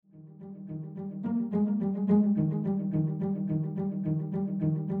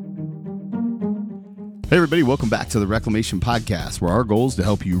Hey everybody, welcome back to the Reclamation Podcast, where our goal is to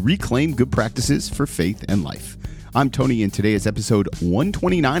help you reclaim good practices for faith and life. I'm Tony, and today is episode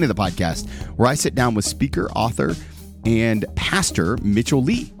 129 of the podcast, where I sit down with speaker, author, and pastor Mitchell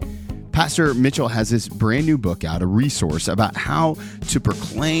Lee. Pastor Mitchell has this brand new book out, a resource about how to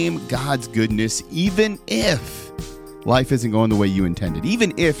proclaim God's goodness even if life isn't going the way you intended,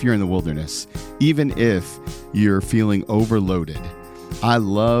 even if you're in the wilderness, even if you're feeling overloaded. I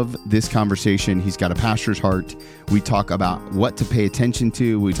love this conversation. He's got a pastor's heart. We talk about what to pay attention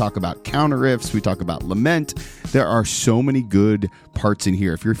to. We talk about counter-riffs. We talk about lament. There are so many good parts in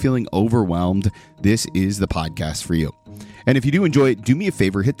here. If you're feeling overwhelmed, this is the podcast for you. And if you do enjoy it, do me a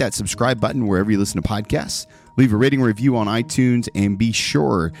favor, hit that subscribe button wherever you listen to podcasts. Leave a rating review on iTunes, and be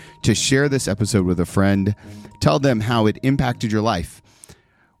sure to share this episode with a friend. Tell them how it impacted your life.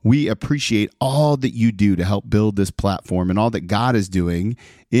 We appreciate all that you do to help build this platform and all that God is doing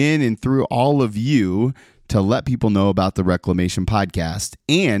in and through all of you to let people know about the Reclamation Podcast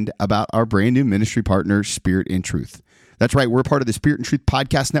and about our brand new ministry partner, Spirit and Truth. That's right. We're part of the Spirit and Truth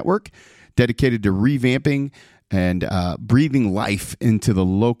Podcast Network, dedicated to revamping and breathing life into the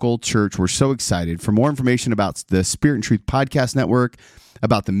local church. We're so excited. For more information about the Spirit and Truth Podcast Network,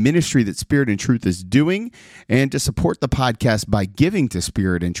 about the ministry that Spirit and Truth is doing, and to support the podcast by giving to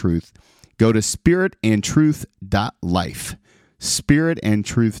Spirit and Truth, go to spiritandtruth.life.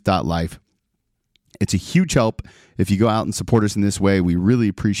 Spiritandtruth.life. It's a huge help if you go out and support us in this way. We really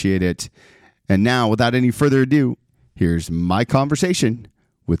appreciate it. And now, without any further ado, here's my conversation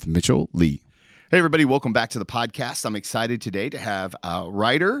with Mitchell Lee. Hey, everybody. Welcome back to the podcast. I'm excited today to have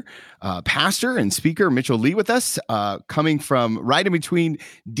writer, pastor, and speaker Mitchell Lee with us, coming from right in between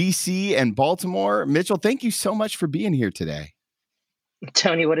D.C. and Baltimore. Mitchell, thank you so much for being here today.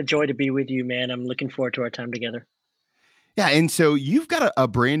 Tony, what a joy to be with you, man. I'm looking forward to our time together. Yeah, and so you've got a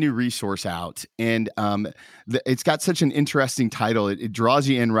brand new resource out, and it's got such an interesting title. It draws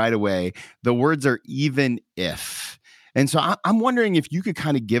you in right away. The words are "even if." And so I'm wondering if you could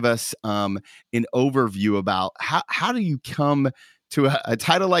kind of give us an overview about how do you come to a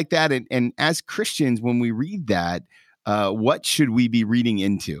title like that? And as Christians, when we read that, what should we be reading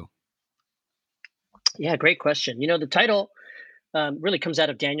into? Yeah, great question. You know, the title really comes out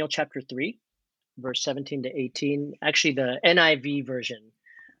of Daniel chapter 3, verse 17 to 18. Actually, the NIV version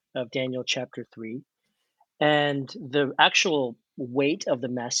of Daniel chapter 3. And the actual weight of the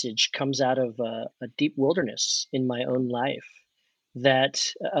message comes out of a deep wilderness in my own life,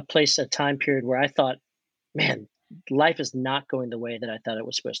 that a time period where I thought, man, life is not going the way that I thought it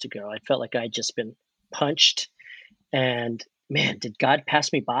was supposed to go. I felt like I'd just been punched, and man, did God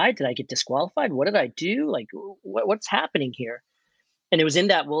pass me by? Did I get disqualified? What did I do? Like, what's happening here? And it was in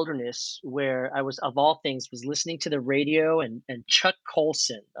that wilderness where I was, of all things, was listening to the radio and a Chuck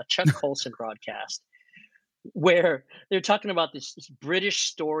Colson broadcast, where they're talking about this British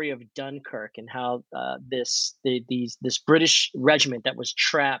story of Dunkirk and how this British regiment that was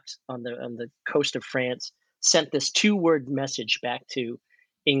trapped on the coast of France sent this 2-word message back to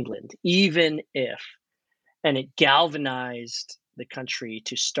England, even if, and it galvanized the country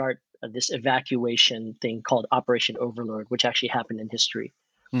to start this evacuation thing called Operation Overlord, which actually happened in history.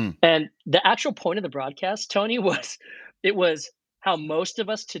 And the actual point of the broadcast, Tony, was how most of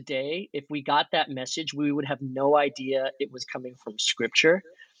us today, if we got that message, we would have no idea it was coming from scripture.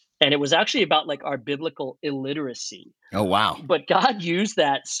 And it was actually about like our biblical illiteracy. Oh, wow. But God used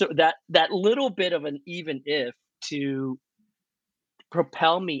that, so that little bit of an even if to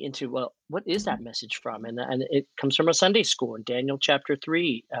propel me into, well, what is that message from? And it comes from a Sunday school in Daniel chapter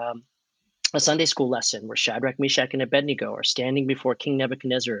 3, a Sunday school lesson where Shadrach, Meshach, and Abednego are standing before King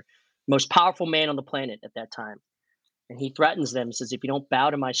Nebuchadnezzar, most powerful man on the planet at that time. And he threatens them, says, if you don't bow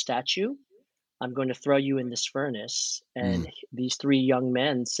to my statue, I'm going to throw you in this furnace. And these 3 young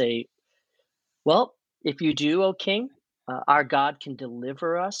men say, well, if you do, O king, our God can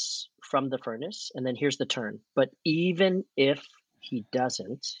deliver us from the furnace. And then here's the turn. But even if he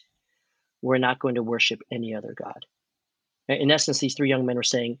doesn't, we're not going to worship any other God. In essence, these 3 young men were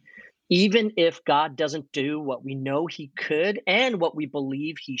saying, even if God doesn't do what we know he could and what we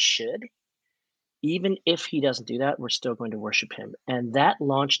believe he should, even if he doesn't do that, we're still going to worship him. And that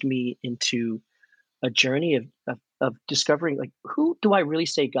launched me into a journey of discovering, like, who do I really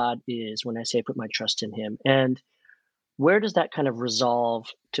say God is when I say I put my trust in him? And where does that kind of resolve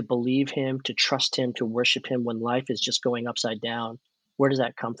to believe him, to trust him, to worship him when life is just going upside down? Where does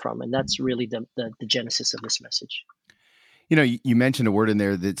that come from? And that's really the genesis of this message. You mentioned a word in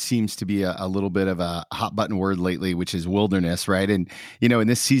there that seems to be a little bit of a hot button word lately, which is wilderness, right? And, in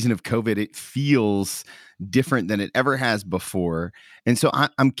this season of COVID, it feels different than it ever has before. And so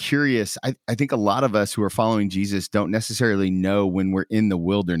I'm curious. I think a lot of us who are following Jesus don't necessarily know when we're in the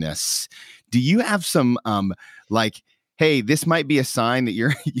wilderness. Do you have some like, hey, this might be a sign that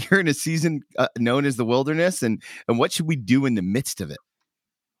you're in a season known as the wilderness, and what should we do in the midst of it?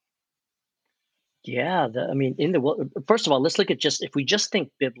 Yeah, first of all, let's look at just if we just think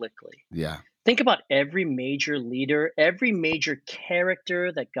biblically. Yeah. Think about every major leader, every major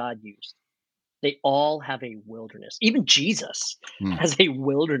character that God used. They all have a wilderness. Even Jesus Hmm. has a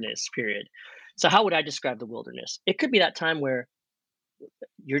wilderness period. So how would I describe the wilderness? It could be that time where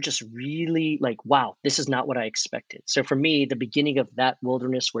you're just really like, wow, this is not what I expected. So for me, the beginning of that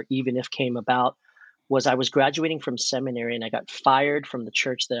wilderness where even if came about was I was graduating from seminary and I got fired from the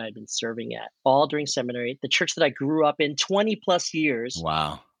church that I'd been serving at all during seminary. The church that I grew up in 20 plus years,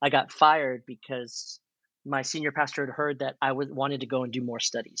 Wow. I got fired because my senior pastor had heard that wanted to go and do more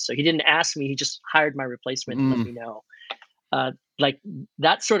studies. So he didn't ask me, he just hired my replacement and let me know. Like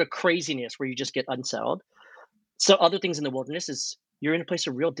that sort of craziness where you just get unsettled. So other things in the wilderness is you're in a place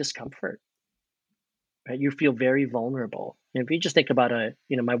of real discomfort, right? You feel very vulnerable. And if you just think about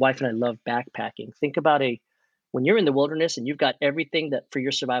my wife and I love backpacking. Think about when you're in the wilderness and you've got everything that for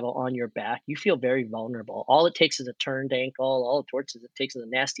your survival on your back, you feel very vulnerable. All it takes is a turned ankle. All it takes is a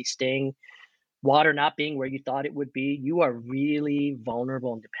nasty sting. Water not being where you thought it would be. You are really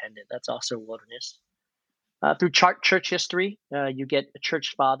vulnerable and dependent. That's also wilderness. Through church history, you get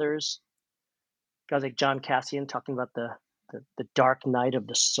church fathers, guys like John Cassian talking about the dark night of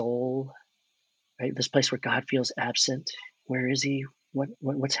the soul, right? This place where God feels absent. Where is he?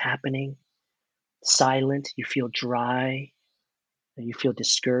 What's happening? Silent. You feel dry. You feel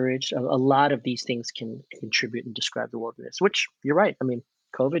discouraged. A lot of these things can contribute and describe the wilderness. Which you're right. I mean,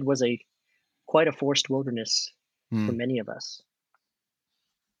 COVID was quite a forced wilderness for Hmm. many of us.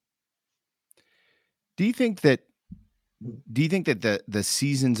 Do you think that the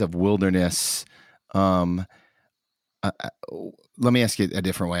seasons of wilderness, um, let me ask you a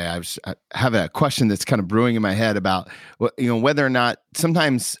different way. I have a question that's kind of brewing in my head about whether or not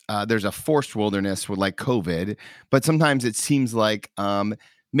sometimes there's a forced wilderness with like COVID, but sometimes it seems like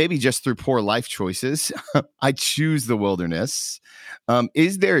maybe just through poor life choices, I choose the wilderness.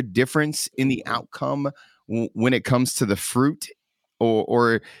 Is there a difference in the outcome when it comes to the fruit,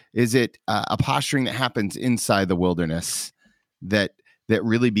 or is it a posturing that happens inside the wilderness that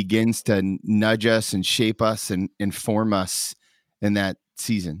really begins to nudge us and shape us and inform us in that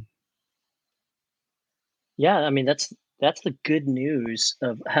season? Yeah, I mean that's the good news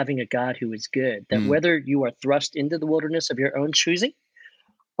of having a God who is good. That Mm. whether you are thrust into the wilderness of your own choosing,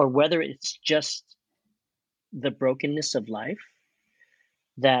 or whether it's just the brokenness of life,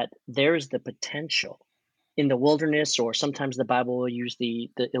 that there is the potential in the wilderness, or sometimes the Bible will use the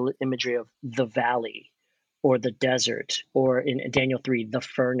imagery of the valley or the desert, or in Daniel 3, the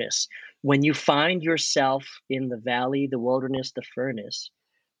furnace. When you find yourself in the valley, the wilderness, the furnace,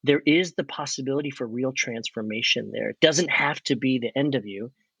 there is the possibility for real transformation there. It doesn't have to be the end of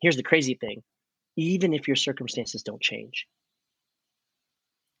you. Here's the crazy thing: even if your circumstances don't change,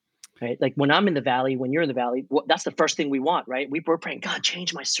 right? Like when I'm in the valley, when you're in the valley, that's the first thing we want, right? We're praying, God,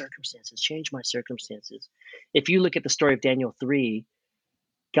 change my circumstances, change my circumstances. If you look at the story of Daniel 3,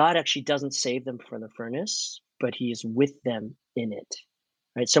 God actually doesn't save them from the furnace, but he is with them in it,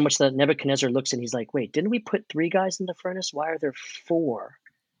 right? So much that Nebuchadnezzar looks and he's like, wait, didn't we put 3 guys in the furnace? Why are there 4?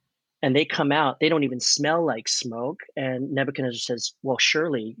 And they come out, they don't even smell like smoke. And Nebuchadnezzar says, well,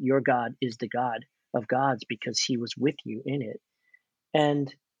 surely your God is the God of gods because he was with you in it.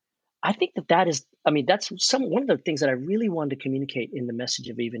 And I think that is, I mean, that's one of the things that I really wanted to communicate in the message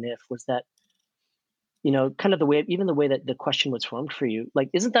of Even If was that, kind of even the way that the question was formed for you, like,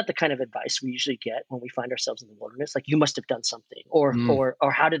 isn't that the kind of advice we usually get when we find ourselves in the wilderness? Like, you must have done something, or, Mm.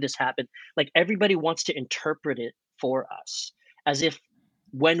 or how did this happen? Like, everybody wants to interpret it for us as if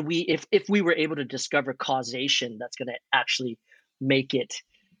if we were able to discover causation, that's going to actually make it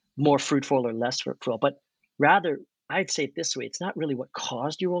more fruitful or less fruitful. But rather, I'd say it this way: it's not really what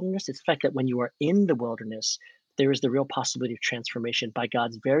caused your wilderness. It's the fact that when you are in the wilderness, there is the real possibility of transformation by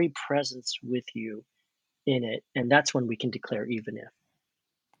God's very presence with you in it. And that's when we can declare even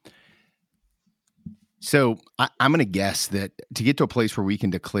if. So I'm going to guess that to get to a place where we can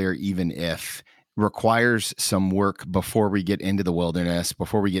declare even if requires some work before we get into the wilderness,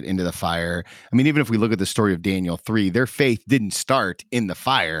 before we get into the fire. I mean, even if we look at the story of Daniel 3, their faith didn't start in the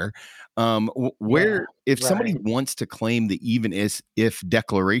fire. Yeah, Where, if somebody right. wants to claim the even is if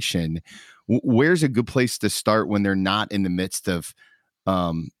declaration, where's a good place to start when they're not in the midst of,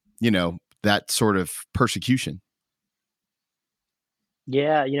 um, that sort of persecution?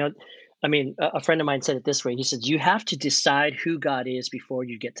 Yeah, I mean, a friend of mine said it this way. He said, "You have to decide who God is before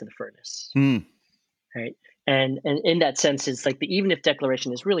you get to the furnace." Mm, Right. And in that sense, it's like the even if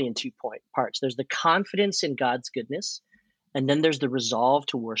declaration is really in two point parts. There's the confidence in God's goodness, and then there's the resolve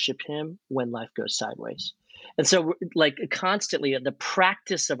to worship him when life goes sideways. And so like constantly the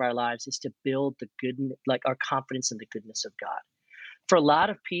practice of our lives is to build the good, like our confidence in the goodness of God. For a lot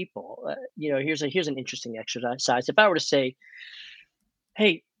of people, here's an interesting exercise. If I were to say,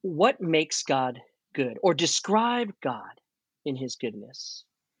 hey, what makes God good, or describe God in his goodness,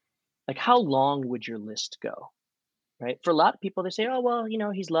 like how long would your list go? Right? For a lot of people, they say, "Oh, well,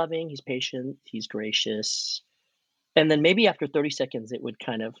 he's loving, he's patient, he's gracious." And then maybe after 30 seconds, it would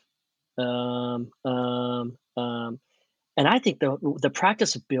kind of, um, um, um, and I think the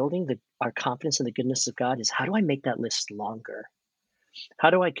practice of building our confidence in the goodness of God is, how do I make that list longer? How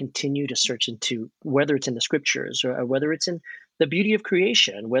do I continue to search into, whether it's in the scriptures, or whether it's in the beauty of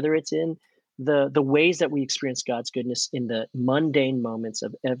creation, whether it's in the ways that we experience God's goodness in the mundane moments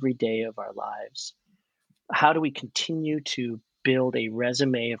of every day of our lives? How do we continue to build a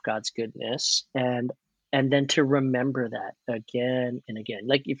resume of God's goodness, and then to remember that again and again?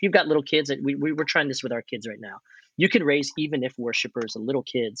 Like if you've got little kids, we're trying this with our kids right now. You can raise even if worshipers and little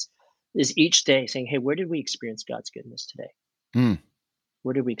kids is each day saying, "Hey, where did we experience God's goodness today? mm.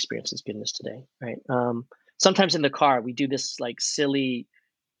 Where did we experience His goodness today?" Right? Sometimes in the car we do this like silly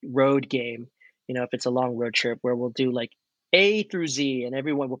road game, if it's a long road trip, where we'll do like A through Z, and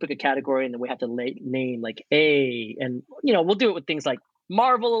everyone will pick a category, and then we have to name like A, and we'll do it with things like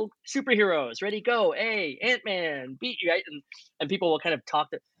Marvel superheroes. Ready, go. A, Ant-Man, B, right? And people will kind of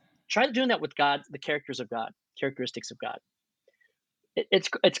try doing that with God, the characters of God, characteristics of God. It's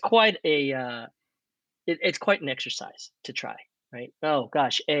quite it's quite an exercise to try, right? Oh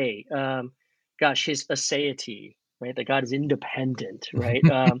gosh, gosh, his aseity, right? That God is independent, right?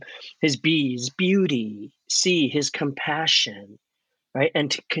 His B, his beauty, C, his compassion, right? And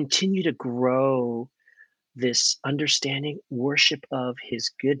to continue to grow this understanding, worship of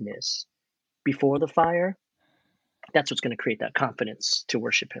his goodness before the fire, that's what's going to create that confidence to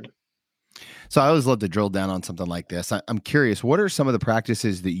worship him. So I always love to drill down on something like this. I'm curious, what are some of the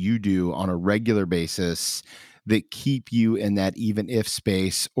practices that you do on a regular basis that keep you in that even if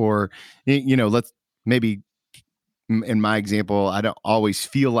space? Or, let's maybe in my example, I don't always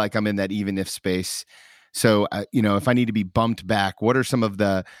feel like I'm in that even if space. So, if I need to be bumped back, what are some of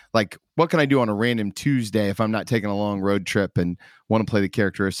the, like, what can I do on a random Tuesday if I'm not taking a long road trip and want to play the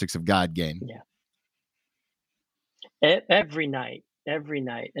characteristics of God game? Yeah. Every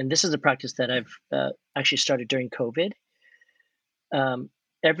night. And this is a practice that I've actually started during COVID. um,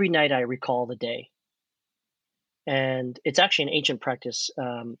 every night I recall the day, and it's actually an ancient practice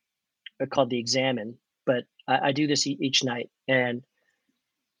called the examine. But I do this each night, and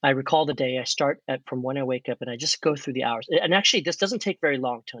I recall the day. I start at from when I wake up, and I just go through the hours. And actually, this doesn't take very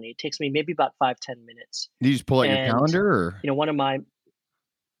long, Tony. It takes me maybe about 5-10 minutes. Do you just pull out your And calendar or? one of my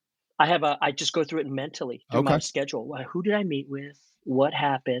I just go through it mentally through my Okay. schedule. Who did I meet with? What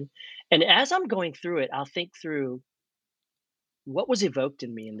happened? And as I'm going through it, I'll think through what was evoked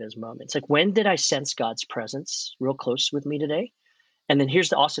in me in those moments. Like, when did I sense God's presence real close with me today? And then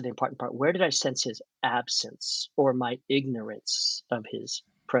here's also the important part: where did I sense his absence, or my ignorance of his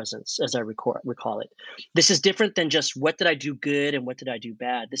presence as I recall it? This is different than just what did I do good and what did I do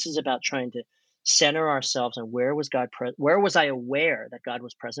bad. This is about trying to center ourselves on where was where was I aware that God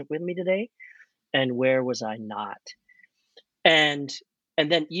was present with me today, and where was I not? And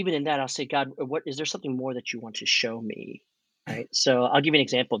then even in that, I'll say, God, what is there something more that you want to show me? Right. So I'll give you an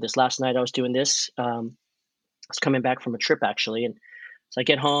example of this. Last night I was doing this. I was coming back from a trip actually, and so I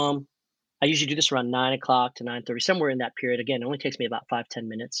get home. I usually do this around 9 o'clock to 9:30, somewhere in that period. Again, it only takes me about 5-10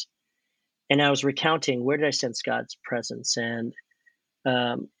 minutes. And I was recounting, where did I sense God's presence? And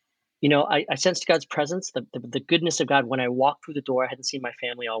um, I sensed God's presence, the goodness of God when I walked through the door. I hadn't seen my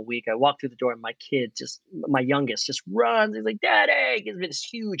family all week. I walked through the door, and my youngest, just runs. He's like, "Daddy!" Gives me this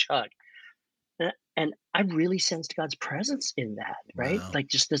huge hug, and I really sensed God's presence in that, right? Wow. Like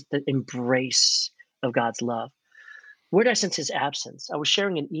just the embrace of God's love. Where did I sense His absence? I was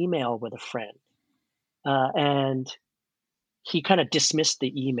sharing an email with a friend, and he kind of dismissed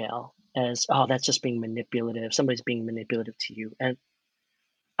the email as, "Oh, that's just being manipulative. Somebody's being manipulative to you." And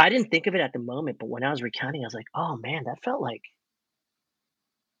I didn't think of it at the moment, but when I was recounting, I was like, "Oh man, that felt like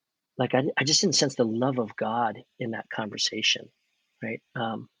I just didn't sense the love of God in that conversation, right?"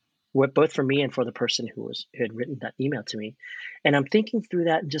 what both for me and for the person who had written that email to me. And I'm thinking through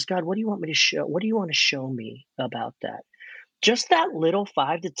that and just, God, what do you want me to show? What do you want to show me about that? Just that little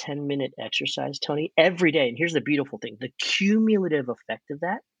 5 to 10 minute exercise, Tony, every day. And here's the beautiful thing: the cumulative effect of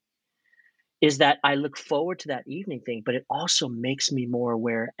that is that I look forward to that evening thing, but it also makes me more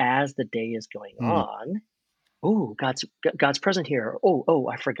aware as the day is going Mm. on. Oh, God's present here. Oh,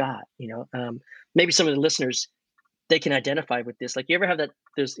 I forgot. Maybe some of the listeners, they can identify with this. Like, you ever have that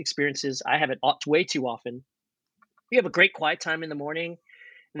those experiences? I have it way too often. You have a great quiet time in the morning,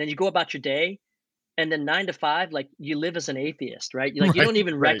 and then you go about your day, and then 9 to 5, like, you live as an atheist, right? You like you Right, don't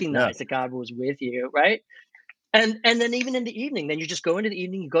even right, yeah. recognize that God was with you, right? And then even in the evening, then you just go into the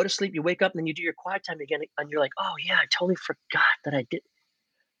evening, you go to sleep, you wake up, and then you do your quiet time again, and you're like, oh yeah, I totally forgot that I did.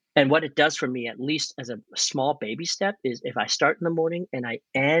 And what it does for me, at least as a small baby step, is if I start in the morning and I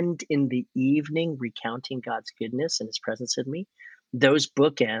end in the evening recounting God's goodness and His presence in me, those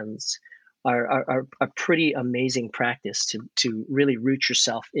bookends are a pretty amazing practice to really root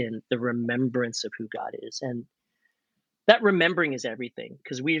yourself in the remembrance of who God is. And that remembering is everything,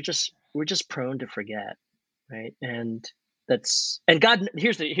 because we're just prone to forget, right? And God,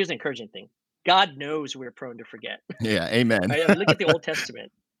 here's the encouraging thing: God knows we're prone to forget. Yeah, amen. Right? I mean, look at the Old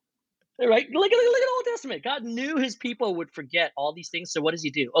Testament. Right? Look at the Old Testament. God knew His people would forget all these things. So what does He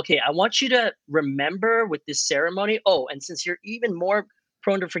do? Okay, I want you to remember with this ceremony. Oh, and since you're even more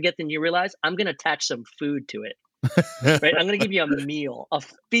prone to forget than you realize, I'm going to attach some food to it. Right? I'm going to give you a meal, a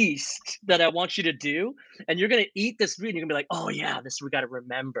feast that I want you to do, and you're going to eat this food. And you're going to be like, oh yeah, this we got to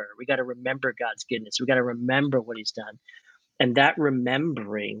remember. We got to remember God's goodness. We got to remember what He's done. And that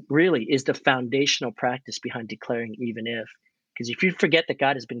remembering really is the foundational practice behind declaring even if. Because if you forget that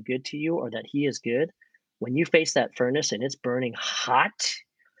God has been good to you or that He is good, when you face that furnace and it's burning hot,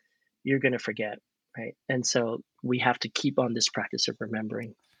 you're going to forget. Right. And so we have to keep on this practice of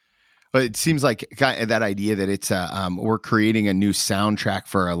remembering. But it seems like that idea that it's we're creating a new soundtrack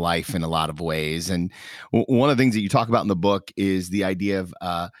for our life in a lot of ways. And one of the things that you talk about in the book is the idea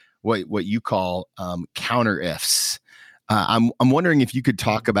of what you call counter ifs. I'm wondering if you could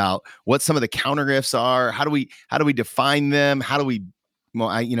talk about what some of the counter ifs are. How do we define them? How do we? Well,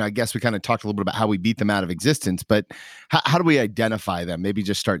 I guess we kind of talked a little bit about how we beat them out of existence, but how do we identify them? Maybe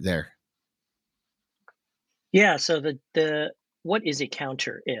just start there. Yeah. So the what is a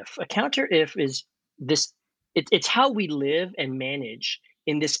counter if? A counter if is this. It's how we live and manage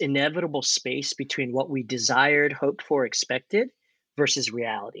in this inevitable space between what we desired, hoped for, expected versus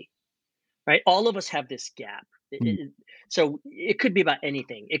reality. Right? All of us have this gap. Mm. So it could be about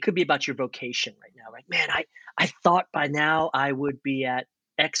anything. It could be about your vocation right now. Right? Man, I thought by now I would be at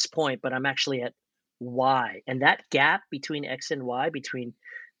X point, but I'm actually at Y. And that gap between X and Y, between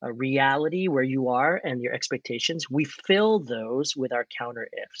a reality where you are and your expectations, we fill those with our counter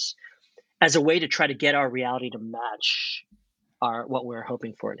ifs as a way to try to get our reality to match our what we're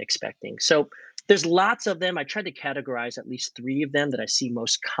hoping for and expecting. So there's lots of them. I tried to categorize at least three of them that I see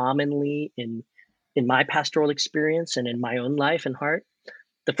most commonly in my pastoral experience and in my own life and heart.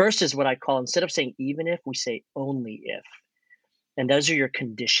 The first is what I call, instead of saying even if, we say only if. And those are your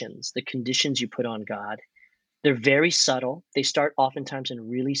conditions, the conditions you put on God. They're very subtle. They start oftentimes in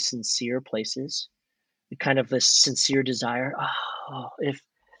really sincere places, kind of this sincere desire. Oh,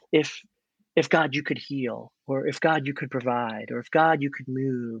 if if God you could heal, or if God you could provide, or if God you could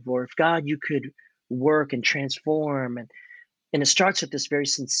move, or if God you could work and transform. And it starts with this very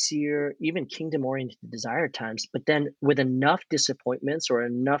sincere, even kingdom oriented desire at times, but then with enough disappointments or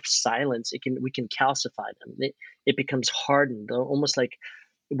enough silence, we can calcify them. It becomes hardened, almost like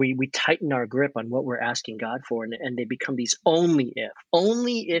we tighten our grip on what we're asking God for, and they become these only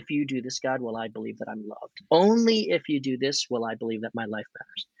if you do this, God, will I believe that I'm loved. Only if you do this will I believe that my life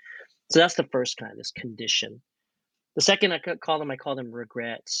matters. So that's the first kind, this condition. The second, I call them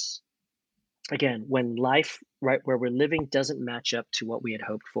regrets. Again, when life, right where we're living, doesn't match up to what we had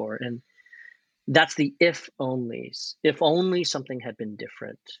hoped for. And that's the if onlys. If only something had been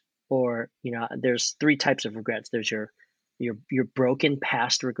different. Or, there's three types of regrets. There's your broken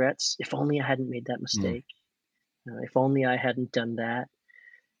past regrets. If only I hadn't made that Mm. mistake. If only I hadn't done that.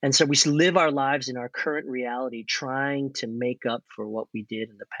 And so we live our lives in our current reality trying to make up for what we did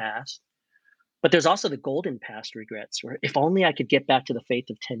in the past. But there's also the golden past regrets, where if only I could get back to the faith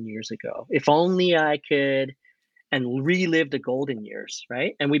of 10 years ago. If only I could, and relive the golden years,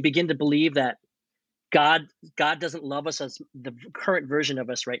 right? And we begin to believe that God God doesn't love us as the current version of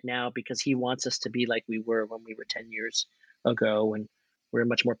us right now, because He wants us to be like we were when we were 10 years ago, when we're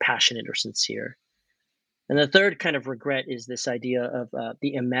much more passionate or sincere. And the third kind of regret is this idea of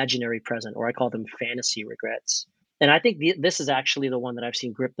the imaginary present, or I call them fantasy regrets. And I think this is actually the one that I've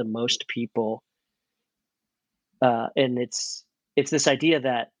seen grip the most people. And it's this idea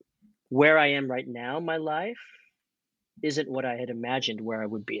that where I am right now in my life isn't what I had imagined where I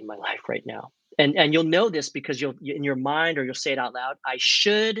would be in my life right now. And you'll know this because in your mind, or you'll say it out loud, I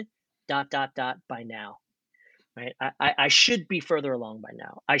should dot dot dot by now. Right. I should be further along by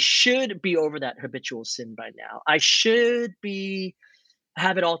now. I should be over that habitual sin by now. I should be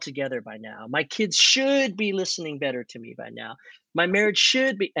have it all together by now. My kids should be listening better to me by now. My marriage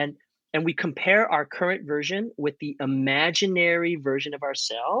should be, and we compare our current version with the imaginary version of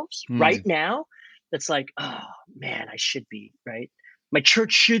ourselves right Hmm. now. That's like, oh man, I should be, right? My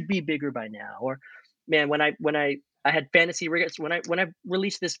church should be bigger by now. Or man, when I had fantasy regrets when I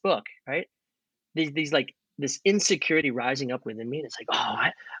released this book, right? These like this insecurity rising up within me. And it's like, oh,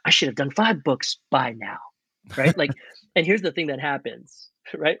 I should have done 5 books by now. Right. Like, and here's the thing that happens,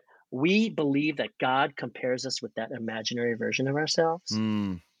 right? We believe that God compares us with that imaginary version of ourselves,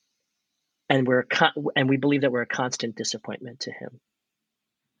 Hmm. and and we believe that we're a constant disappointment to him.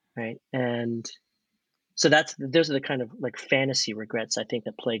 Right. And so those are the kind of like fantasy regrets I think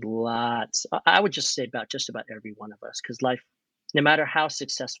that plague lots. I would just say about just about every one of us, because life, no matter how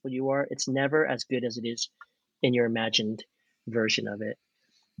successful you are, it's never as good as it is in your imagined version of it.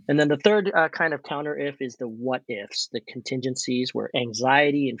 And then the third kind of counter if is the what ifs, the contingencies where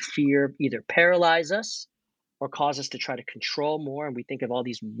anxiety and fear either paralyze us or cause us to try to control more. And we think of all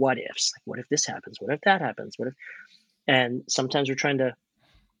these what ifs, like what if this happens? What if that happens? What if? And sometimes we're trying to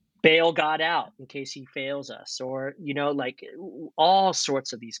bail God out in case he fails us, or, like all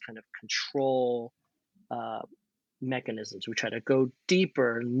sorts of these kind of control uh, mechanisms. We try to go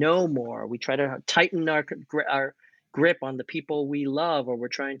deeper, know more. We try to tighten our grip on the people we love, or we're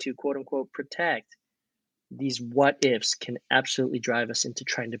trying to quote unquote protect. These what ifs can absolutely drive us into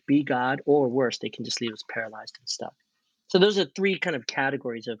trying to be God, or worse, they can just leave us paralyzed and stuck. So those are three kind of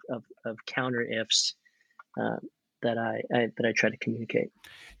categories of counter ifs uh, that I try to communicate.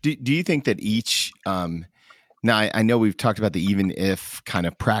 Do you think that each now I know we've talked about the even if kind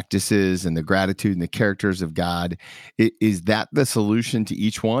of practices and the gratitude and the characters of God. Is that the solution to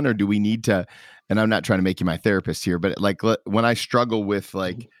each one, or do we need to? And I'm not trying to make you my therapist here, but like when I struggle with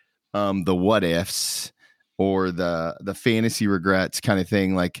like the what ifs or the fantasy regrets kind of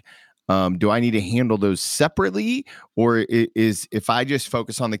thing, like do I need to handle those separately, or is if I just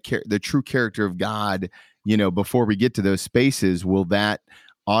focus on the true character of God, before we get to those spaces, will that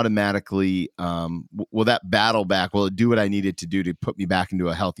automatically will that battle back, will it do what I needed to do to put me back into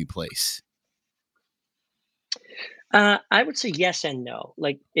a healthy place? I would say yes and no.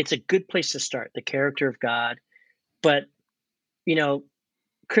 Like, it's a good place to start, the character of God. But, you know,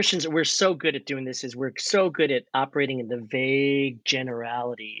 Christians, we're so good at doing this, is we're so good at operating in the vague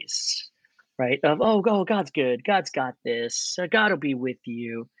generalities, right? Of, oh, God's good. God's got this. God will be with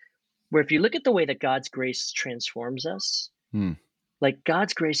you. Where if you look at the way that God's grace transforms us, Hmm. like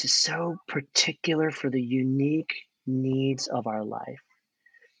God's grace is so particular for the unique needs of our life.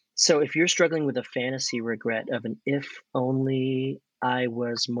 So if you're struggling with a fantasy regret of an if only I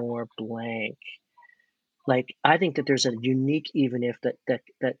was more blank, like I think that there's a unique even if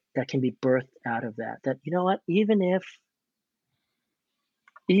that can be birthed out of that. That, you know what, even if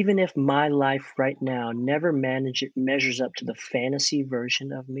my life right now never measures up to the fantasy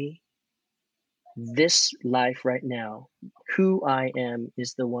version of me, this life right now, who I am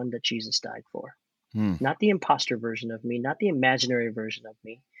is the one that Jesus died for. Hmm. Not the imposter version of me, not the imaginary version of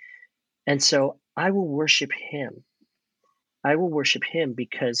me. And so I will worship him. I will worship him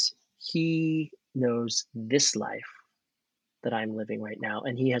because he knows this life that I'm living right now,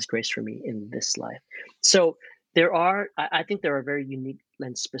 and he has grace for me in this life. So I think there are very unique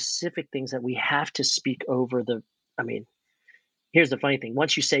and specific things that we have to speak over the. I mean, here's the funny thing.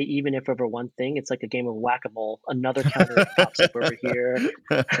 Once you say even if over one thing, it's like a game of whack-a-mole. Another counter if pops up over here.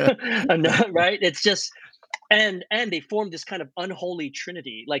 Right? It's just, and they form this kind of unholy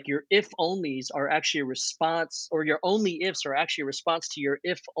trinity. Like your if onlys are actually a response, or your only ifs are actually a response to your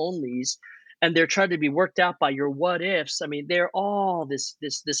if onlys, and they're trying to be worked out by your what ifs. I mean, they're all this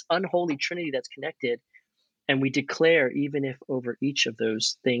unholy trinity that's connected, and we declare even if over each of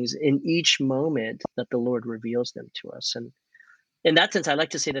those things in each moment that the Lord reveals them to us. And in that sense, I like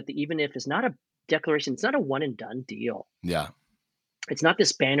to say that the even if is not a declaration, it's not a one and done deal. Yeah. It's not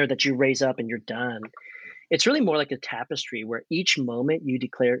this banner that you raise up and you're done. It's really more like a tapestry where each moment you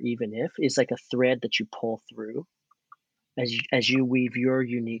declare even if is like a thread that you pull through as you weave your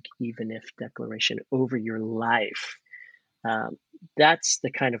unique even if declaration over your life. Um, that's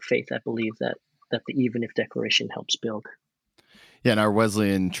the kind of faith I believe that the even if declaration helps build. Yeah, in our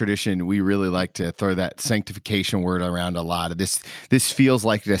Wesleyan tradition, we really like to throw that sanctification word around a lot. This feels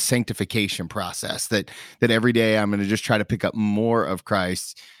like the sanctification process that every day I'm going to just try to pick up more of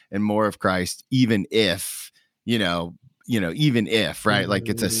Christ and more of Christ, even if, even if, right? Like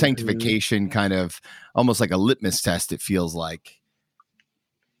it's a Mhm. sanctification kind of almost like a litmus test, it feels like.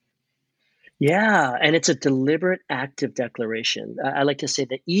 Yeah, and it's a deliberate active declaration. I like to say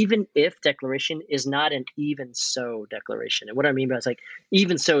that even if declaration is not an even so declaration. And what I mean by it's like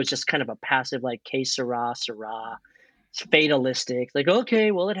even so is just kind of a passive, like que sera, sera. It's fatalistic. Like, okay,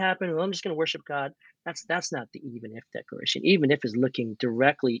 well, it happened. Well, I'm just going to worship God. That's not the even if declaration. Even if is looking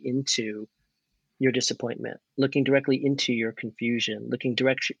directly into your disappointment, looking directly into your confusion, looking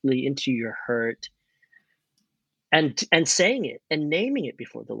directly into your hurt, and saying it and naming it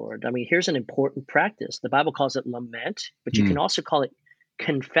before the Lord. I mean, here's an important practice. The Bible calls it lament, but you can Mm. also call it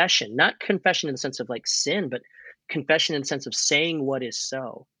confession. Not confession in the sense of like sin, but confession in the sense of saying what is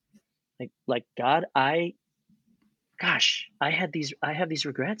so. Like God, I have these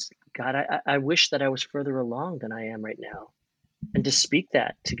regrets. God, I wish that I was further along than I am right now. And to speak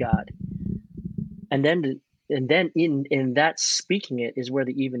that to God. And then in that speaking it is where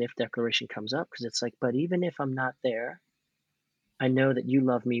the even if declaration comes up, because it's like, but even if I'm not there, I know that you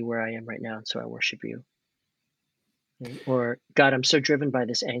love me where I am right now, and so I worship you. Right? Or God, I'm so driven by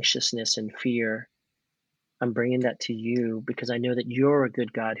this anxiousness and fear. I'm bringing that to you because I know that you're a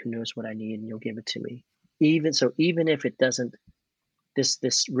good God who knows what I need and you'll give it to me. Even so, even if it doesn't,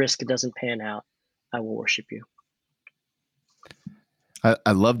 this risk doesn't pan out, I will worship you.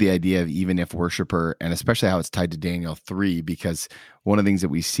 I love the idea of even if worshiper, and especially how it's tied to Daniel 3, because one of the things that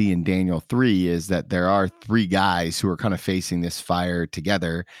we see in Daniel 3 is that there are three guys who are kind of facing this fire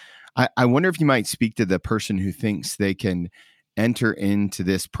together. I wonder if you might speak to the person who thinks they can enter into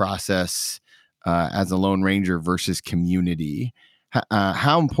this process as a Lone Ranger versus community.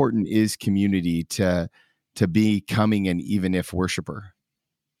 How important is community to becoming an even if worshiper?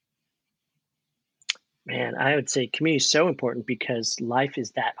 Man, I would say community is so important because life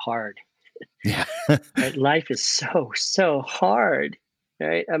is that hard, Yeah. right? Life is so hard,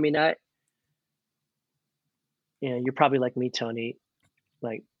 right? I mean, you're probably like me, Tony.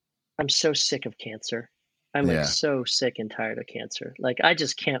 Like, I'm so sick of cancer. I'm like Yeah. so sick and tired of cancer. Like, I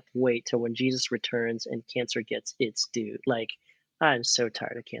just can't wait till when Jesus returns and cancer gets its due. Like, I'm so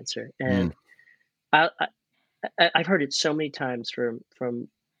tired of cancer, Mm. and I've heard it so many times from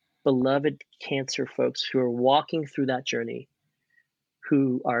beloved cancer folks who are walking through that journey,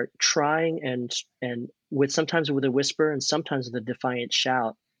 who are trying and with sometimes with a whisper and sometimes with a defiant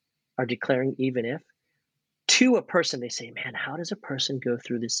shout, are declaring even if to a person they say, man, how does a person go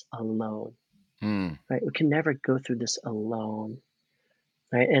through this alone? Mm. Right? We can never go through this alone.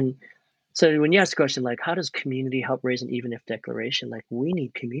 Right. And so when you ask the question like how does community help raise an even if declaration, like we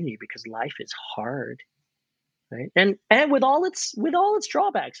need community because life is hard. Right. And with all its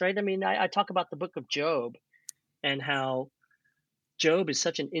drawbacks, right? I mean, I talk about the book of Job and how Job is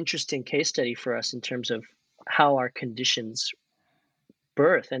such an interesting case study for us in terms of how our conditions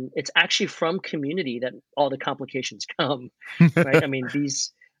birth. And it's actually from community that all the complications come, right? I mean,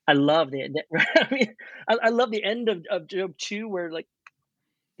 I love I mean, I love the end of Job 2 where like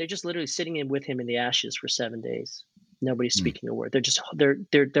they're just literally sitting in with him in the ashes for 7 days. Nobody's Mm. speaking a word.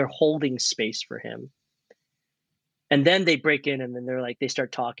 They're holding space for him. And then they break in and then they're like, they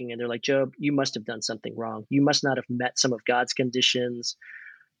start talking and they're like, Job, you must have done something wrong. You must not have met some of God's conditions.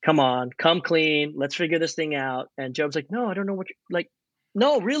 Come on, come clean. Let's figure this thing out. And Job's like, no, I don't know what you're like.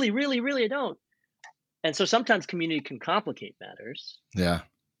 No, really, really, really, I don't. And so sometimes community can complicate matters. Yeah.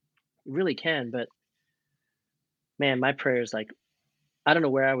 It really can. But man, my prayer is like, I don't know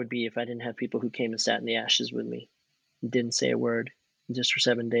where I would be if I didn't have people who came and sat in the ashes with me and didn't say a word just for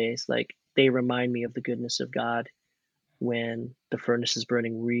 7 days. Like they remind me of the goodness of God when the furnace is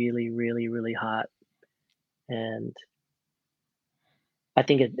burning really, really, really hot. And I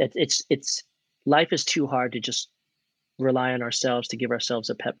think it's life is too hard to just rely on ourselves to give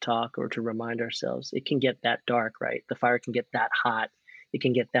ourselves a pep talk or to remind ourselves. It can get that dark, right? The fire can get that hot. It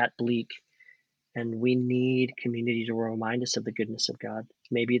can get that bleak. And we need community to remind us of the goodness of God.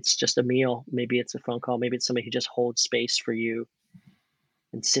 Maybe it's just a meal. Maybe it's a phone call. Maybe it's somebody who just holds space for you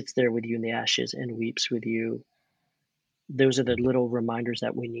and sits there with you in the ashes and weeps with you. Those are the little reminders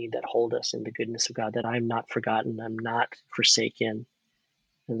that we need that hold us in the goodness of God, that I'm not forgotten, I'm not forsaken,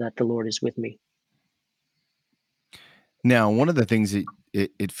 and that the Lord is with me. Now, one of the things that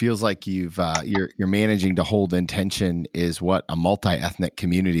it feels like you're managing to hold in tension is what a multi-ethnic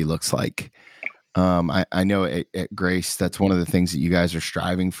community looks like. I know at Grace that's one of the things that you guys are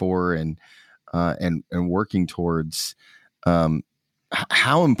striving for and working towards.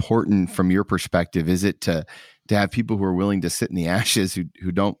 how important from your perspective is it to have people who are willing to sit in the ashes,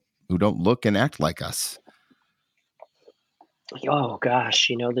 who don't look and act like us? Oh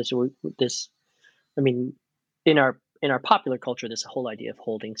gosh, this. I mean, in our popular culture, this whole idea of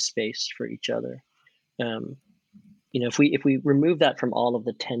holding space for each other. Um, if we remove that from all of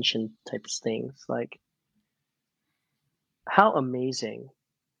the tension types things, like how amazing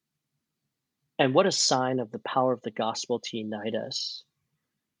and what a sign of the power of the gospel to unite us.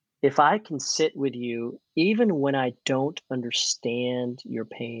 If I can sit with you, even when I don't understand your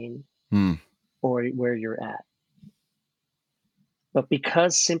pain Hmm. or where you're at, but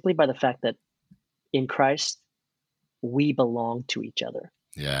because simply by the fact that in Christ we belong to each other,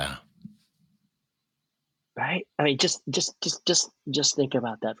 Yeah. right? I mean, just think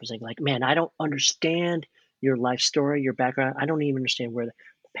about that for a second. Like, man, I don't understand your life story, your background. I don't even understand where the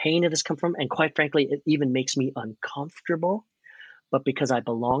pain of this come from, and quite frankly, it even makes me uncomfortable. But because I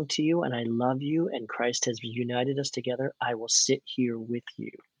belong to you and I love you, and Christ has united us together, I will sit here with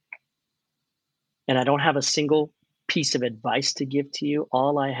you. And I don't have a single piece of advice to give to you.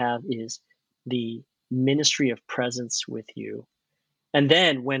 All I have is the ministry of presence with you. And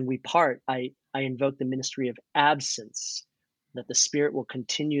then when we part, I invoke the ministry of absence, that the Spirit will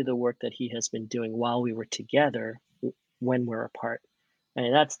continue the work that He has been doing while we were together when we're apart.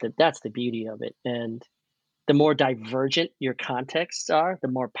 And that's the beauty of it. And the more divergent your contexts are, the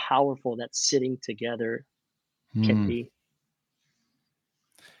more powerful that sitting together can Hmm. be.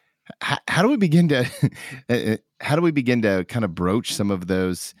 How do we begin to how do we begin to kind of broach some of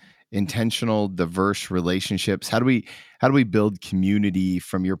those intentional diverse relationships? How do we build community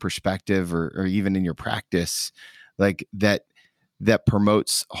from your perspective, or even in your practice, like that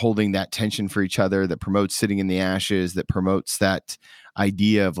promotes holding that tension for each other, that promotes sitting in the ashes, that promotes that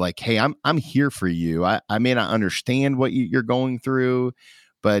idea of like, hey, I'm here for you. I may not understand what you're going through,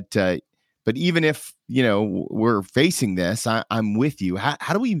 but even if we're facing this, I'm with you.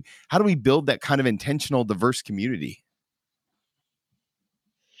 How do we build that kind of intentional, diverse community?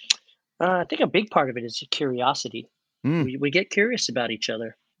 I think a big part of it is curiosity. Mm, We get curious about each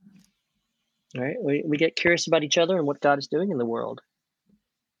other, right? We get curious about each other and what God is doing in the world.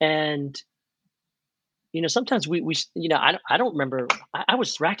 And sometimes I don't remember. I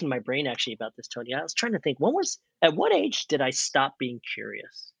was racking my brain actually about this, Tony. I was trying to think, at what age did I stop being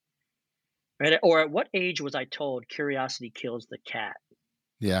curious? Right? Or at what age was I told curiosity kills the cat?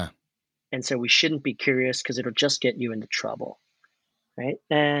 yeah, And so we shouldn't be curious because it'll just get you into trouble. Right.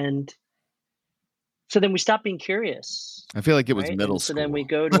 And so then we stop being curious. I feel like it was Right. middle And so then we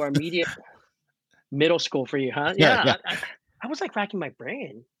school. go to our media middle school for you, huh? Yeah, Yeah. yeah. I was like racking my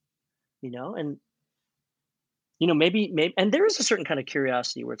brain, and maybe, and there is a certain kind of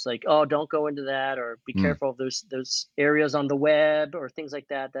curiosity where it's like, oh, don't go into that, or be Mm, careful of those areas on the web or things like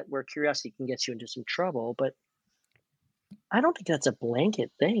that, where curiosity can get you into some trouble. But I don't think that's a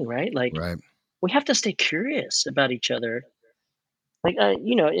blanket thing, right? Like, right. we have to stay curious about each other. Like,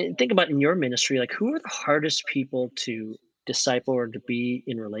 think about in your ministry, like who are the hardest people to disciple or to be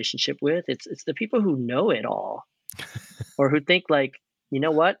in relationship with? It's the people who know it all, or who think like, you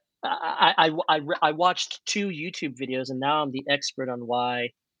know what? I watched two YouTube videos and now I'm the expert on why.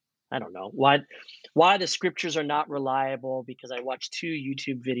 I don't know why the scriptures are not reliable, because I watched two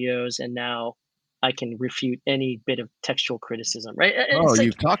YouTube videos and now I can refute any bit of textual criticism. Right? Oh, It's like,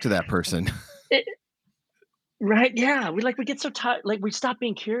 you've talked to that person. it, right? Yeah, we get so tired, like we stop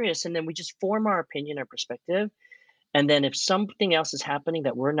being curious, and then we just form our opinion, our perspective, and then if something else is happening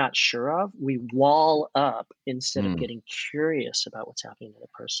that we're not sure of, we wall up instead of Mm, getting curious about what's happening to the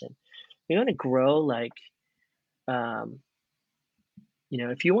person. You want to grow, like, um,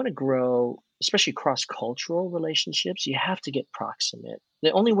 if you want to grow, especially cross cultural relationships, you have to get proximate.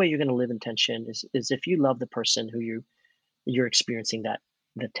 The only way you're going to live in tension is if you love the person who you're experiencing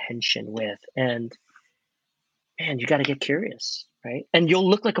the tension with. And man, you got to get curious, right? And you'll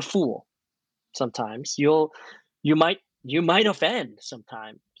look like a fool sometimes. You might offend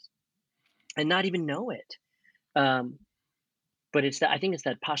sometimes and not even know it. Um, but I think it's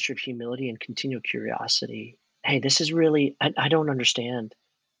that posture of humility and continual curiosity. Hey, this is really, I don't understand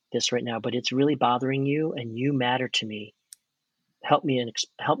this right now, but it's really bothering you and you matter to me. Help me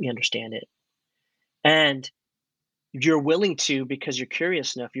understand it. And you're willing to, because you're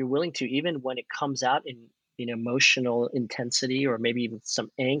curious enough, you're willing to, even when it comes out in emotional intensity or maybe even some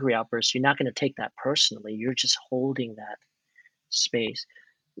angry outbursts, you're not going to take that personally. You're just holding that space.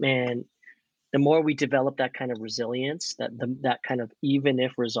 Man, the more we develop that kind of resilience, that kind of even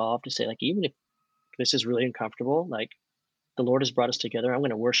if resolve to say, like, even if this is really uncomfortable, like the Lord has brought us together, I'm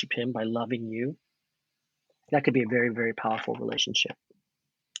going to worship Him by loving you. That could be a very, very powerful relationship.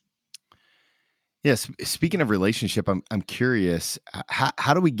 Yes. Speaking of relationship, I'm curious,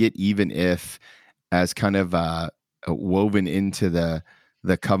 how do we get even if as kind of woven into the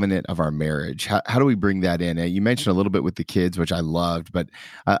covenant of our marriage? How do we bring that in? You mentioned a little bit with the kids, which I loved, but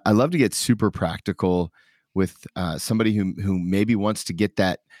I love to get super practical with somebody who maybe wants to get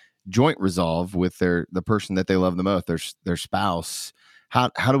that joint resolve with the person that they love the most, their spouse. How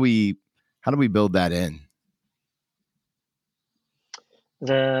do we build that in?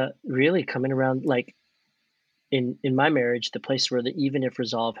 The really coming around, like in my marriage, the place where the even if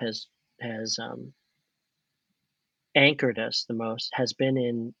resolve has anchored us the most has been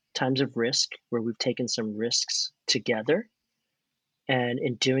in times of risk where we've taken some risks together. And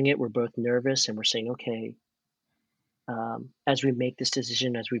in doing it, we're both nervous and we're saying, okay, as we make this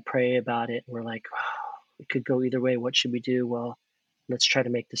decision, as we pray about it, we're like, oh, it could go either way. What should we do? Well, let's try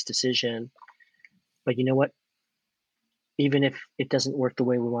to make this decision. But you know what? Even if it doesn't work the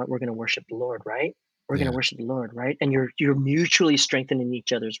way we want, we're going to worship the Lord, right? We're going to Yeah. worship the Lord, right? And you're mutually strengthening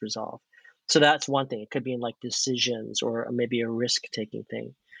each other's resolve. So that's one thing. It could be in like decisions or maybe a risk taking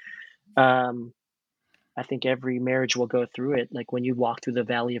thing. Um, I think every marriage will go through it. Like when you walk through the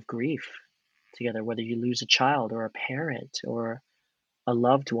valley of grief together, whether you lose a child or a parent or a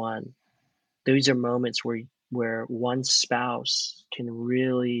loved one, those are moments where one spouse can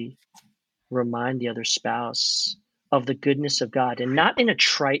really remind the other spouse of the goodness of God, and not in a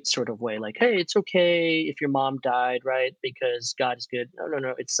trite sort of way, like, hey, it's okay if your mom died, right? Because God is good. No, no,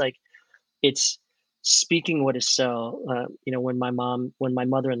 no. It's like it's speaking what is so. When my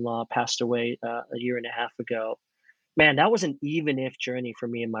mother-in-law passed away a year and a half ago, man, that was an even if journey for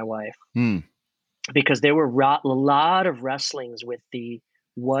me and my wife Hmm. because there were a lot of wrestlings with the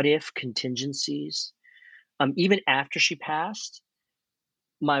what if contingencies. Even after she passed,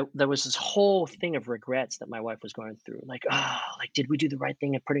 my there was this whole thing of regrets that my wife was going through. Like, like, did we do the right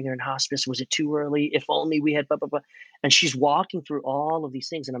thing in putting her in hospice? Was it too early? If only we had blah blah blah. And she's walking through all of these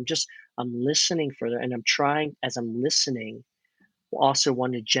things, and I'm listening further, and I'm trying as I'm listening, also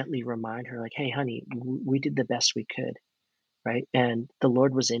want to gently remind her, like, hey, honey, we did the best we could, right? And the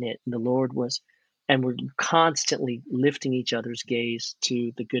Lord was in it. And the Lord was, and we're constantly lifting each other's gaze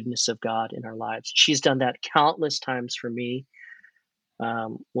to the goodness of God in our lives. She's done that countless times for me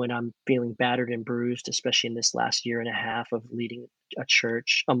when I'm feeling battered and bruised, especially in this last year and a half of leading a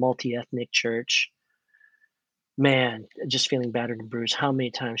church, a multi ethnic church. Man, just feeling battered and bruised. How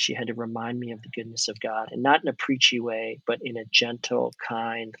many times she had to remind me of the goodness of God, and not in a preachy way, but in a gentle,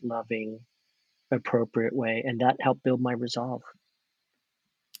 kind, loving, appropriate way. And that helped build my resolve.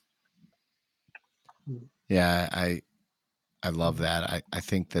 Mm. Yeah, I love that. I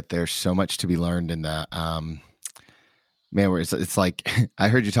think that there's so much to be learned in the man, where it's like I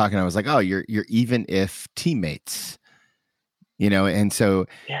heard you talking, I was like, oh, you're even if teammates, and so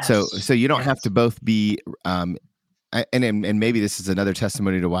Yes. you don't have to Yes. both be and maybe this is another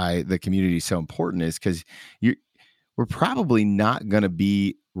testimony to why the community is so important, is because you we're probably not going to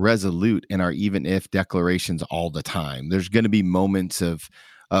be resolute in our even if declarations all the time. There's going to be moments of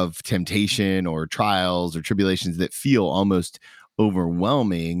temptation or trials or tribulations that feel almost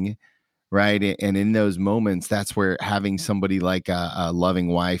overwhelming, right? And in those moments, that's where having somebody like a loving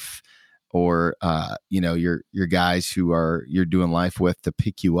wife or your guys who are you're doing life with to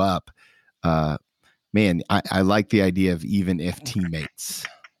pick you up. Man, I like the idea of even if teammates.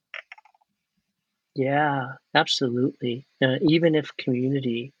 Yeah, absolutely. Even if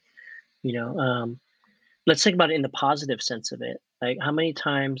community, you know, um, let's think about it in the positive sense of it. Like, how many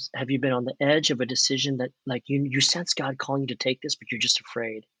times have you been on the edge of a decision that, like, you sense God calling you to take this, but you're just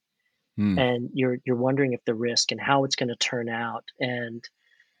afraid, Hmm. and you're wondering if the risk and how it's going to turn out, and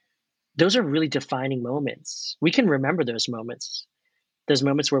those are really defining moments. We can remember those moments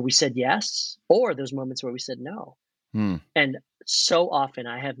where we said yes, or those moments where we said no. Hmm. And so often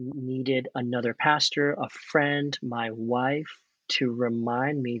I have needed another pastor, a friend, my wife to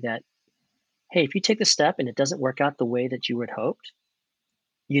remind me that, hey, if you take the step and it doesn't work out the way that you had hoped,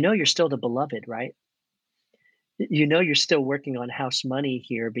 you're still the beloved, right? You're still working on house money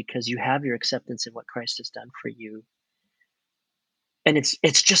here because you have your acceptance in what Christ has done for you. And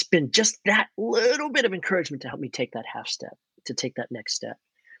it's just been just that little bit of encouragement to help me take that half step, to take that next step.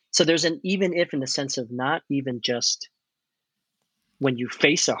 So there's an even if in the sense of not even just when you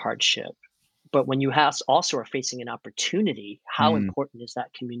face a hardship, but when you have also are facing an opportunity, how Hmm. important is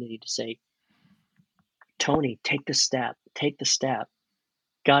that community to say, Tony, take the step, take the step.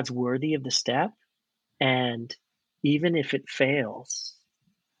 God's worthy of the step. And even if it fails,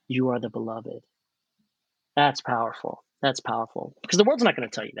 you are the beloved. That's powerful. That's powerful. Because the world's not going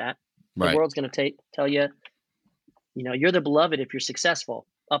to tell you that. The Right. world's going to tell you, You're the beloved if you're successful.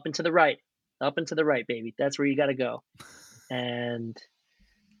 Up and to the right. Up and to the right, baby. That's where you got to go. And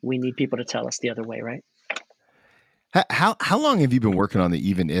we need people to tell us the other way, right? How long have you been working on the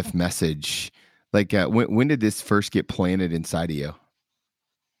even if message? Like when did this first get planted inside of you?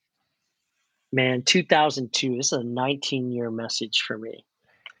 Man, 2002. This is a 19-year message for me,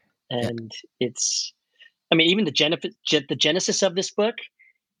 and even the genesis of this book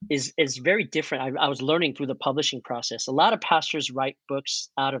is very different. I was learning through the publishing process. A lot of pastors write books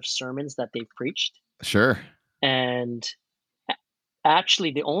out of sermons that they've preached, Sure. and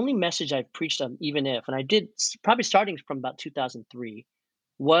actually, the only message I've preached on even if, and I did probably starting from about 2003,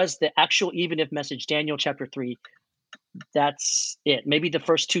 was the actual even if message, Daniel chapter 3. That's it. Maybe the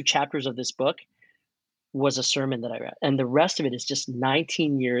first 2 chapters of this book was a sermon that I read, and the rest of it is just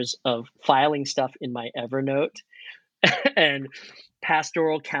 19 years of filing stuff in my Evernote and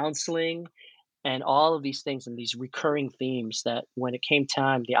pastoral counseling and all of these things and these recurring themes that when it came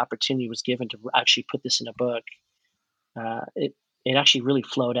time, the opportunity was given to actually put this in a book. It actually really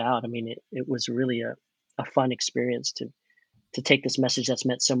flowed out. I mean, it was really a fun experience to take this message that's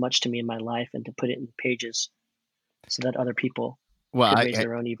meant so much to me in my life and to put it in pages so that other people Well, could raise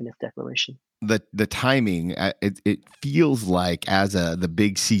their own even if declaration. The timing, it feels like as the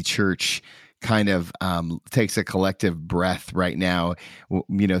Big C Church kind of takes a collective breath right now,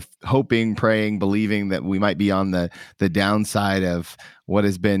 hoping, praying, believing that we might be on the downside of what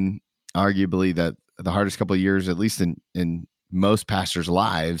has been arguably the hardest couple of years, at least in most pastors'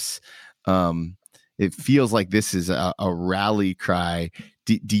 lives. It feels like this is a rally cry.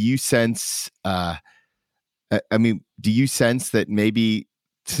 Do you sense? Do you sense that maybe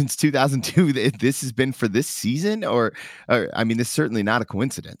since 2002 this has been for this season, or this is certainly not a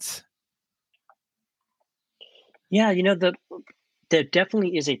coincidence? Yeah, there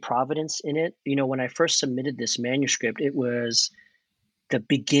definitely is a providence in it. When I first submitted this manuscript, it was the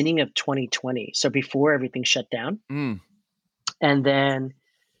beginning of 2020, so before everything shut down. And then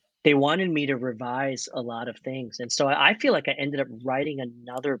they wanted me to revise a lot of things. And so I feel like I ended up writing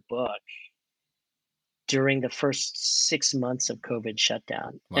another book during the first 6 months of COVID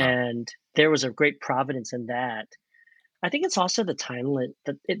shutdown. Wow. And there was a great providence in that. I think it's also the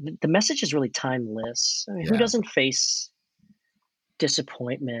message is really timeless. I mean, who doesn't face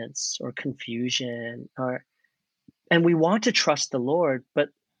disappointments or confusion and we want to trust the Lord, but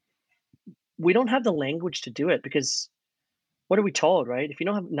we don't have the language to do it because what are we told, right? If you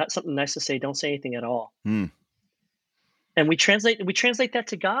don't have not something nice to say, don't say anything at all. And we translate that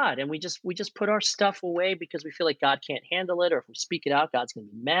to God, and we just put our stuff away because we feel like God can't handle it, or if we speak it out, God's going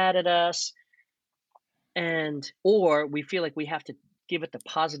to be mad at us. Or we feel like we have to give it the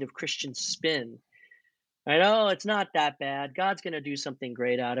positive Christian spin. I know it's not that bad. God's going to do something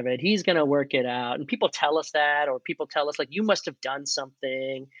great out of it. He's going to work it out. And people tell us that, or people tell us like, you must have done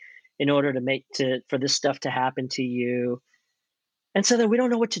something in order for this stuff to happen to you. And so then we don't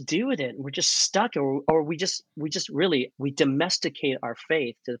know what to do with it. We're just stuck, or we domesticate our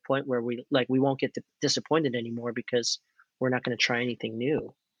faith to the point where we won't get disappointed anymore because we're not going to try anything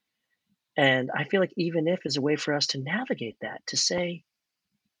new. And I feel like even if is a way for us to navigate that, to say,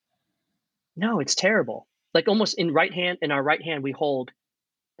 no, it's terrible. Like almost in our right hand, we hold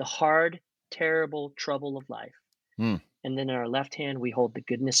the hard, terrible trouble of life. And then in our left hand, we hold the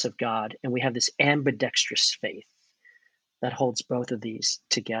goodness of God. And we have this ambidextrous faith that holds both of these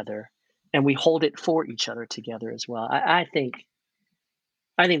together. And we hold it for each other together as well. I think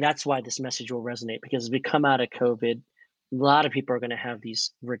that's why this message will resonate, because as we come out of COVID, a lot of people are going to have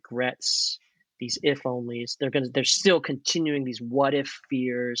these regrets, these if onlys. They're still continuing these what if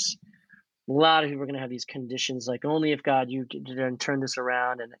fears. A lot of people are going to have these conditions like only if God, you can turn this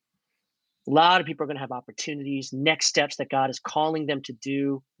around. And a lot of people are going to have opportunities, next steps that God is calling them to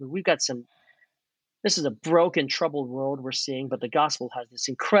do. This is a broken, troubled world we're seeing, but the gospel has this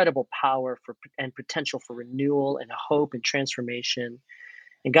incredible power and potential for renewal and hope and transformation.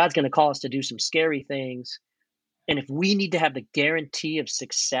 And God's going to call us to do some scary things. And if we need to have the guarantee of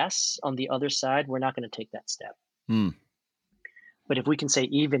success on the other side, we're not going to take that step. But if we can say,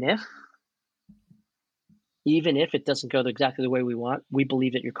 even if it doesn't go exactly the way we want, we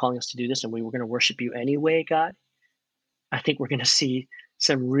believe that you're calling us to do this and we were going to worship you anyway, God. I think we're going to see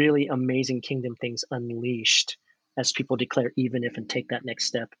some really amazing kingdom things unleashed as people declare even if and take that next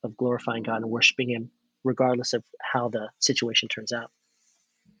step of glorifying God and worshiping him, regardless of how the situation turns out.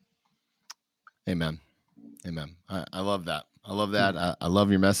 Amen. I love that. I love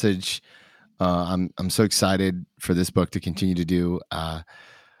your message. I'm so excited for this book to continue to do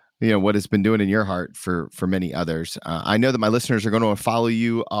what it's been doing in your heart for many others. I know that my listeners are going to follow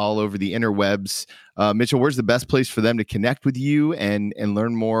you all over the interwebs. Mitchell, where's the best place for them to connect with you and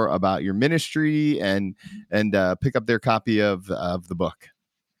learn more about your ministry and pick up their copy of the book?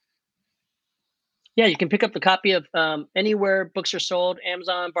 Yeah, you can pick up the copy of anywhere books are sold,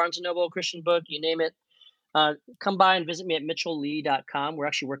 Amazon, Barnes & Noble, Christian Book, you name it. Come by and visit me at mitchelllee.com. We're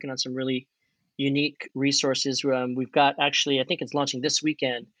actually working on some really unique resources. We've got actually, I think it's launching this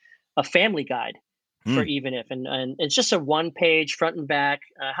weekend, a family guide for Even If. And it's just a one-page front and back,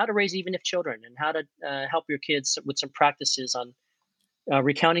 how to raise even if children and how to help your kids with some practices on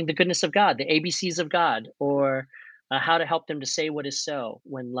recounting the goodness of God, the ABCs of God, or how to help them to say what is so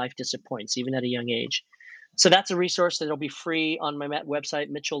when life disappoints, even at a young age. So that's a resource that'll be free on my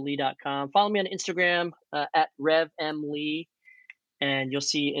website, mitchelllee.com. Follow me on Instagram at RevMLee, and you'll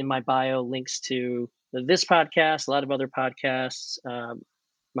see in my bio links to this podcast, a lot of other podcasts,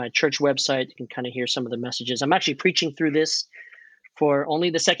 my church website. You can kind of hear some of the messages. I'm actually preaching through this for only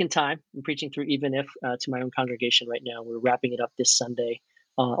the second time. I'm preaching through Even If to my own congregation right now. We're wrapping it up this Sunday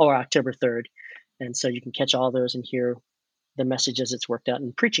or October 3rd. And so you can catch all those and hear the message as it's worked out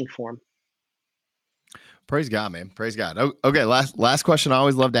in preaching form. Praise God, man. Praise God. Okay. Last question I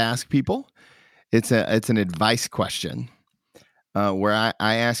always love to ask people. It's an advice question where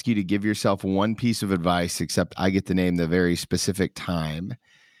I ask you to give yourself one piece of advice, except I get to name the very specific time.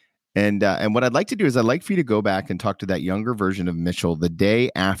 And what I'd like to do is I'd like for you to go back and talk to that younger version of Mitchell the day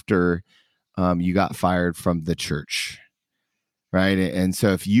after you got fired from the church. Right. And so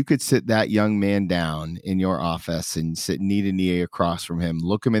if you could sit that young man down in your office and sit knee to knee across from him,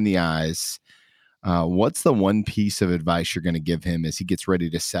 look him in the eyes, what's the one piece of advice you're going to give him as he gets ready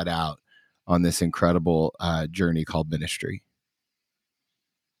to set out on this incredible journey called ministry?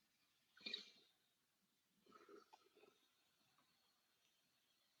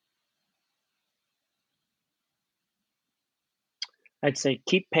 I'd say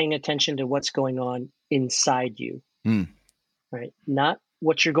keep paying attention to what's going on inside you. Right? Not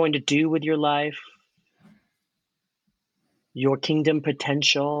what you're going to do with your life, your kingdom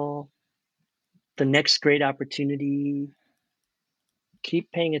potential, the next great opportunity.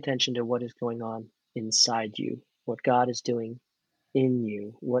 Keep paying attention to what is going on inside you, what God is doing in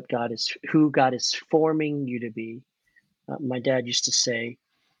you, who God is forming you to be. My dad used to say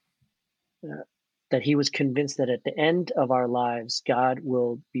that he was convinced that at the end of our lives, God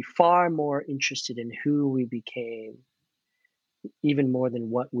will be far more interested in who we became, even more than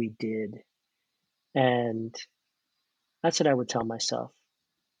what we did. And that's what I would tell myself.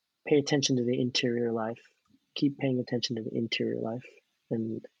 Pay attention to the interior life. Keep paying attention to the interior life.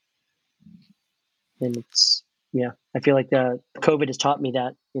 And it's, I feel like COVID has taught me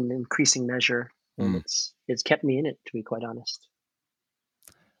that in increasing measure. And it's kept me in it, to be quite honest.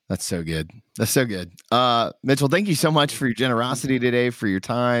 That's so good. That's so good. Mitchell, thank you so much for your generosity today, for your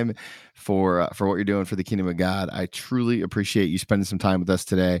time, for what you're doing for the kingdom of God. I truly appreciate you spending some time with us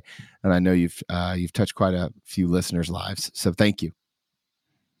today. And I know you've touched quite a few listeners' lives. So thank you.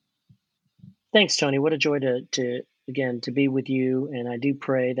 Thanks, Tony. What a joy to be with you. And I do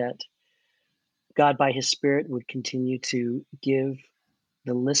pray that God, by his Spirit, would continue to give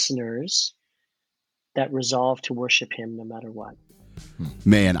the listeners that resolve to worship him no matter what.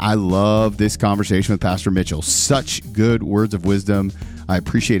 Man, I love this conversation with Pastor Mitchell. Such good words of wisdom. I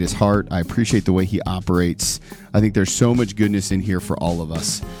appreciate his heart. I appreciate the way he operates. I think there's so much goodness in here for all of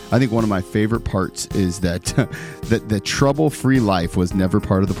us. I think one of my favorite parts is that the trouble-free life was never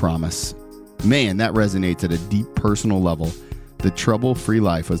part of the promise. Man, that resonates at a deep personal level. The trouble-free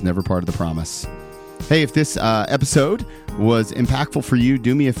life was never part of the promise. Hey, if this episode was impactful for you,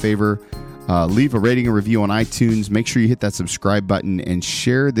 do me a favor. Leave a rating and review on iTunes. Make sure you hit that subscribe button and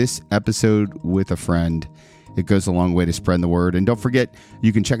share this episode with a friend. It goes a long way to spread the word. And don't forget,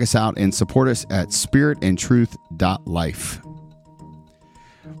 you can check us out and support us at spiritandtruth.life.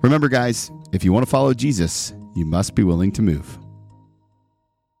 Remember, guys, if you want to follow Jesus, you must be willing to move.